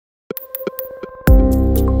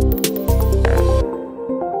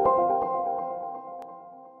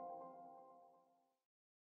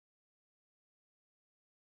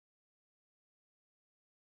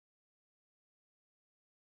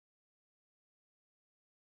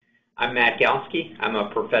I'm Matt Galsky. I'm a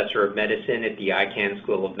professor of medicine at the Icahn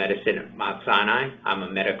School of Medicine at Mount Sinai. I'm a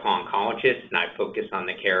medical oncologist, and I focus on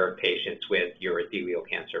the care of patients with urothelial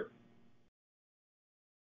cancer.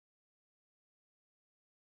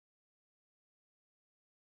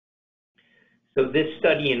 So this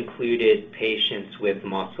study included patients with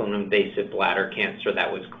muscle-invasive bladder cancer that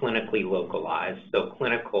was clinically localized, so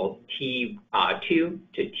clinical T2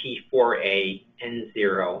 to T4A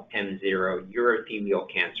N0 M0 urothelial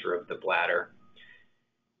cancer of the bladder.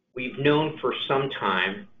 We've known for some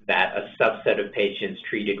time that a subset of patients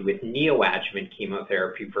treated with neoadjuvant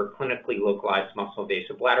chemotherapy for clinically localized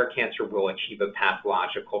muscle-invasive bladder cancer will achieve a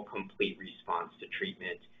pathological complete response to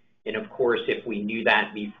treatment. And of course, if we knew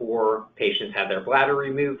that before patients had their bladder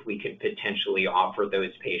removed, we could potentially offer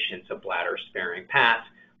those patients a bladder-sparing path.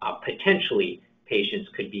 Potentially, patients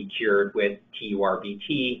could be cured with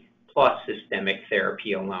TURBT plus systemic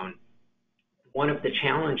therapy alone. One of the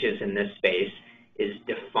challenges in this space is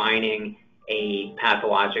defining a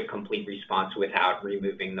pathologic complete response without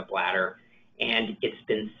removing the bladder. And it's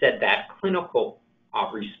been said that clinical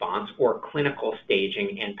response or clinical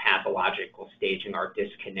staging and pathological staging are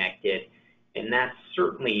disconnected, and that's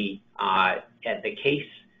certainly the case.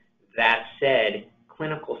 That said,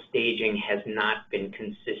 clinical staging has not been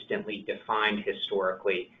consistently defined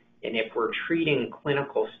historically, and if we're treating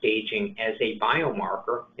clinical staging as a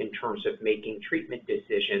biomarker in terms of making treatment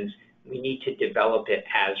decisions, we need to develop it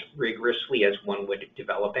as rigorously as one would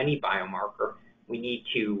develop any biomarker. We need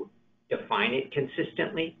to define it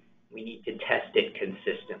consistently. We need to test it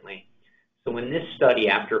consistently. So in this study,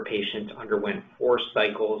 after patients underwent 4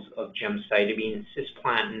 cycles of gemcitabine,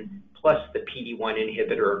 cisplatin, plus the PD-1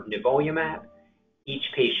 inhibitor nivolumab, each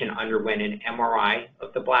patient underwent an MRI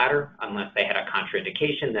of the bladder. Unless they had a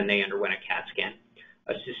contraindication, then they underwent a CAT scan,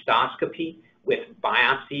 a cystoscopy with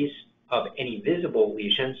biopsies of any visible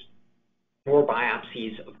lesions, or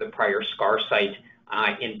biopsies of the prior scar site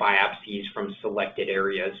in biopsies from selected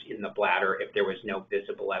areas in the bladder if there was no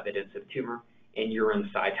visible evidence of tumor, and urine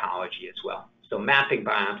cytology as well. So mapping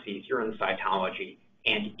biopsies, urine cytology,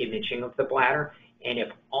 and imaging of the bladder. And if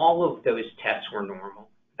all of those tests were normal,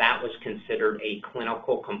 that was considered a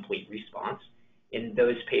clinical complete response. And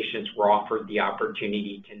those patients were offered the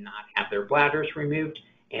opportunity to not have their bladders removed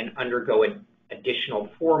and undergo an additional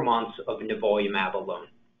 4 months of nivolumab alone.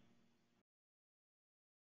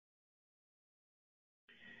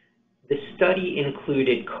 The study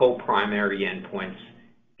included co-primary endpoints.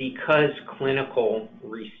 Because clinical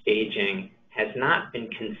restaging has not been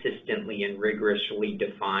consistently and rigorously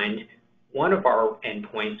defined, one of our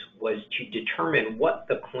endpoints was to determine what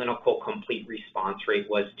the clinical complete response rate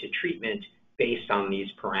was to treatment based on these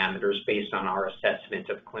parameters, based on our assessment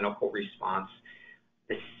of clinical response.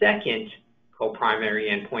 The second co-primary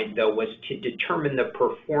endpoint, though, was to determine the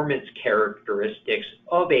performance characteristics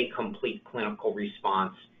of a complete clinical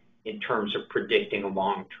response in terms of predicting a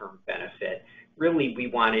long-term benefit. Really, we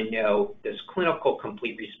want to know, does clinical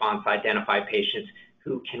complete response identify patients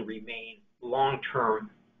who can remain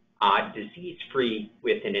long-term disease-free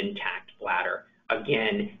with an intact bladder?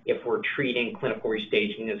 Again, if we're treating clinical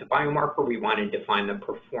restaging as a biomarker, we want to define the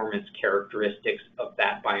performance characteristics of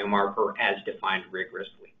that biomarker as defined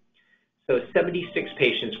rigorously. So 76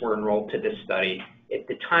 patients were enrolled to this study. At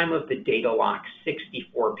the time of the data lock,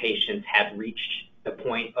 64 patients had reached the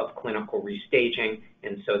point of clinical restaging,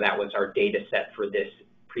 and so that was our data set for this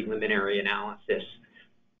preliminary analysis.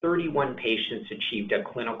 31 patients achieved a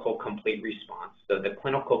clinical complete response, so the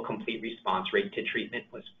clinical complete response rate to treatment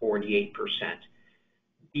was 48%.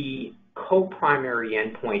 The co-primary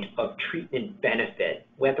endpoint of treatment benefit,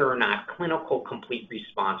 whether or not clinical complete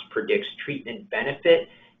response predicts treatment benefit,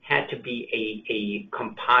 had to be a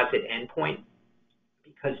composite endpoint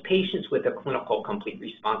because patients with a clinical complete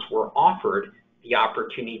response were offered the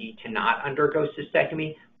opportunity to not undergo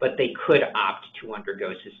cystectomy, but they could opt to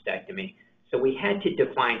undergo cystectomy. So we had to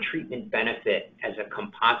define treatment benefit as a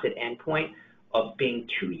composite endpoint of being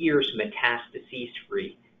 2 years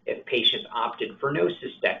metastases-free if patients opted for no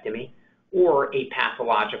cystectomy, or a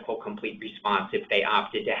pathological complete response if they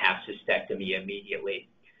opted to have cystectomy immediately.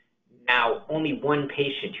 Now, only 1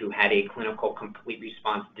 patient who had a clinical complete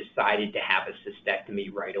response decided to have a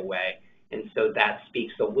cystectomy right away. And so that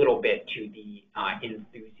speaks a little bit to the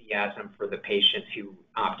enthusiasm for the patients who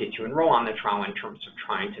opted to enroll on the trial in terms of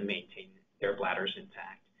trying to maintain their bladders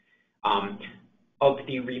intact. Of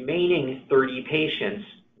the remaining 30 patients,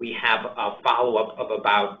 we have a follow-up of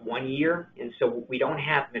about 1 year, and so we don't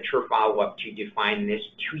have mature follow-up to define this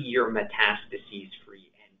 2-year metastases-free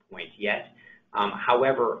endpoint yet.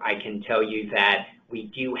 However, I can tell you that we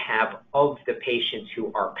do have, of the patients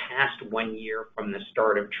who are past 1 year from the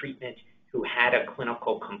start of treatment, who had a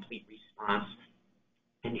clinical complete response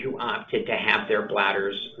and who opted to have their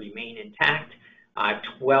bladders remain intact.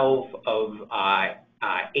 12 of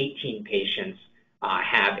 18 patients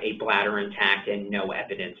have a bladder intact and no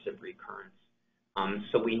evidence of recurrence.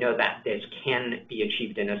 So we know that this can be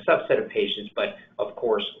achieved in a subset of patients, but of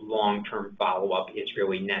course, long-term follow-up is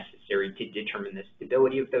really necessary to determine the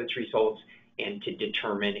stability of those results and to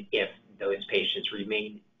determine if those patients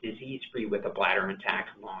remain disease-free with a bladder intact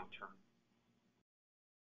long-term.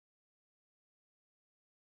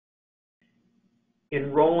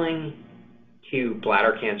 Enrolling to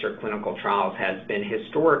bladder cancer clinical trials has been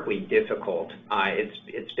historically difficult.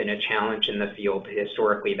 It's been a challenge in the field.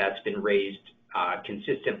 Historically, that's been raised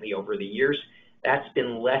consistently over the years. That's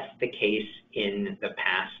been less the case in the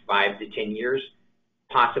past 5 to 10 years,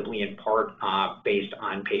 possibly in part based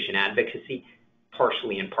on patient advocacy,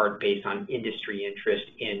 partially in part based on industry interest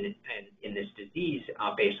in this disease,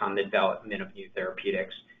 based on the development of new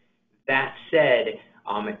therapeutics. That said,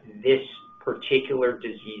 this particular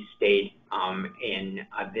disease state and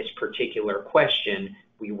this particular question,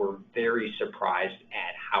 we were very surprised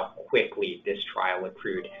at how quickly this trial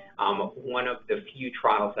accrued. One of the few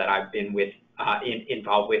trials that I've been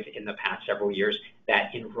involved with in the past several years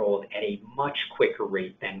that enrolled at a much quicker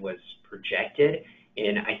rate than was projected.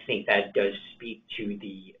 And I think that does speak to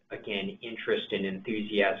the, again, interest and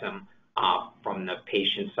enthusiasm from the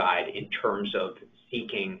patient side in terms of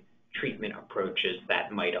seeking treatment approaches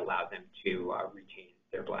that might allow them to retain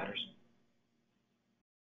their bladders.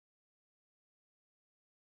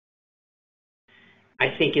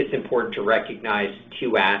 I think it's important to recognize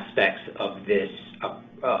 2 aspects of this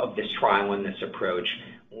trial and this approach.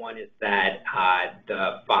 One is that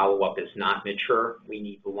the follow-up is not mature. We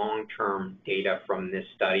need long-term data from this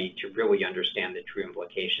study to really understand the true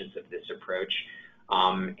implications of this approach,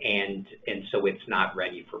 and so it's not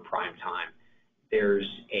ready for prime time. There's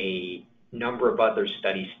a number of other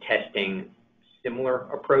studies testing similar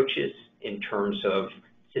approaches in terms of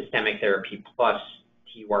systemic therapy plus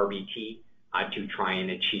TURBT to try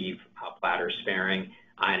and achieve bladder sparing.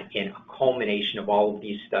 And a culmination of all of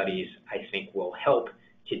these studies, I think, will help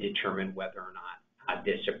to determine whether or not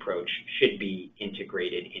this approach should be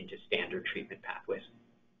integrated into standard treatment pathways.